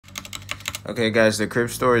Okay, guys, the Krypt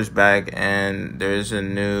store is back, and there's a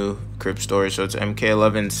new Krypt store. So it's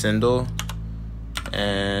MK11 Sindel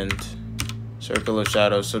and Circle of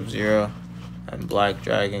Shadow Sub-Zero and Black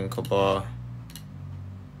Dragon Cabal.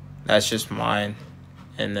 That's just mine.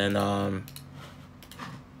 And then the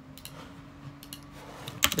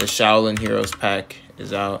Shaolin Heroes pack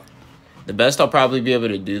is out. The best I'll probably be able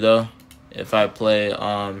to do though, if I play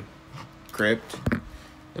Krypt,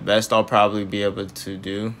 the best I'll probably be able to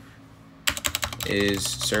do is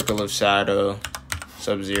Circle of Shadow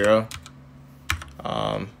Sub-Zero.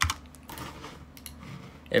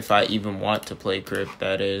 If I even want to play Krypt,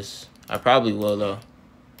 that is. I probably will though.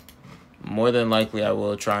 More than likely I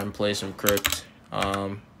will try and play some Krypt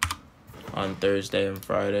on Thursday and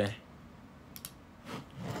Friday.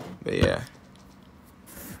 But yeah.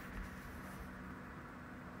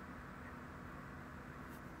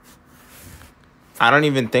 I don't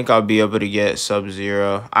even think I'll be able to get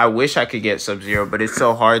Sub-Zero. I wish I could get Sub-Zero, but it's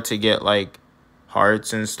so hard to get, like,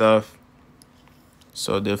 hearts and stuff.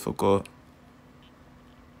 So difficult.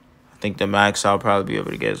 I think the max I'll probably be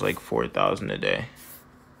able to get is, like, 4,000 a day.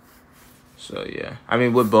 So, yeah. I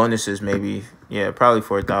mean, with bonuses, maybe. Yeah, probably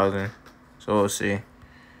 4,000. So, we'll see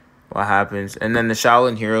what happens. And then the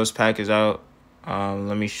Shaolin Heroes pack is out.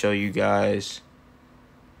 Let me show you guys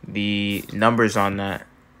the numbers on that.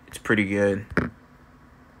 It's pretty good.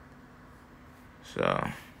 So,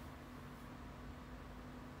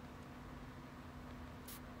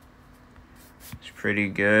 it's pretty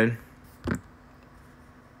good.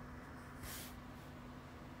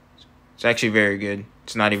 It's actually very good.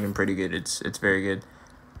 It's not even pretty good. It's very good.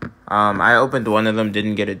 I opened one of them,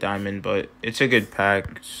 didn't get a diamond, but it's a good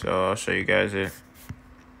pack. So I'll show you guys it.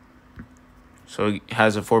 So it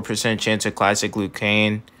has a 4% chance of Classic Liu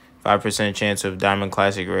Kang, 5% chance of Diamond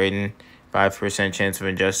Classic Raiden, 5% chance of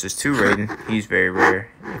Injustice 2 Raiden. He's very rare.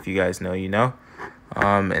 If you guys know, you know.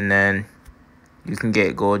 And then you can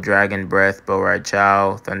get Gold Dragon Breath, Bo Rai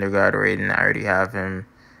Chow, Thunder God Raiden. I already have him.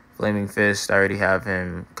 Flaming Fist, I already have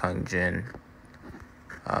him. Kung Jin.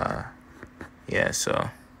 Yeah, so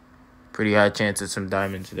pretty high chance of some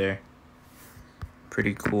diamonds there.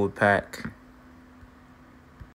 Pretty cool pack.